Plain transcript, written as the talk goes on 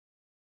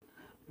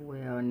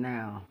Well,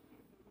 now,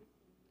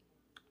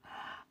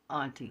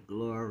 Auntie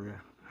Gloria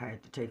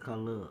had to take her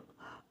little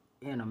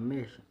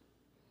intermission,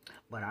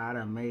 but I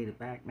done made it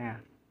back now.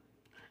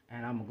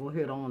 And I'm gonna go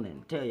ahead on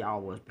and tell y'all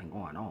what's been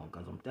going on,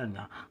 cause I'm telling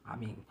y'all,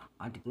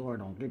 Auntie Gloria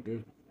don't get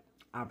this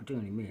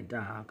opportunity many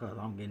times, cause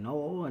I'm getting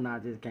old and I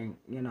just can't,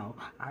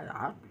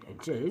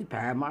 it's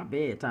past my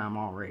bedtime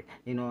already.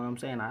 You know what I'm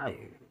saying? I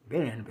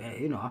been in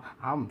bed,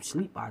 I'm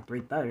asleep by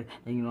 3:30,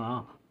 and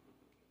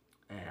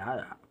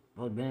I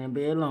was been in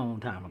bed a long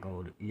time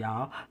ago,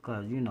 y'all,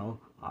 cause you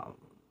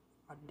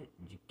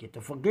get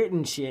to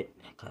forgetting shit,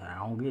 cause I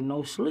don't get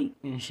no sleep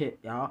and shit,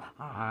 y'all.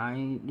 I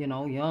ain't,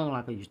 young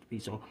like I used to be,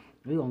 so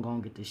we gonna go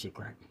and get this shit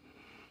cracked.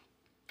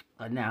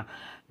 But now,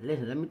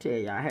 listen, let me tell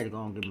y'all, I had to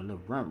go and get my little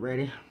blunt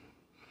ready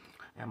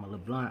and my little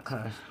blunt,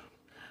 cause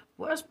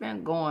what's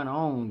been going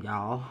on,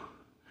 y'all,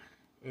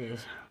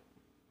 is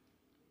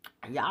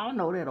y'all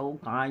know that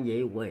old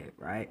Kanye West,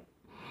 right?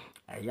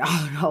 And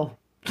y'all know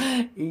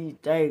he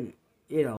think,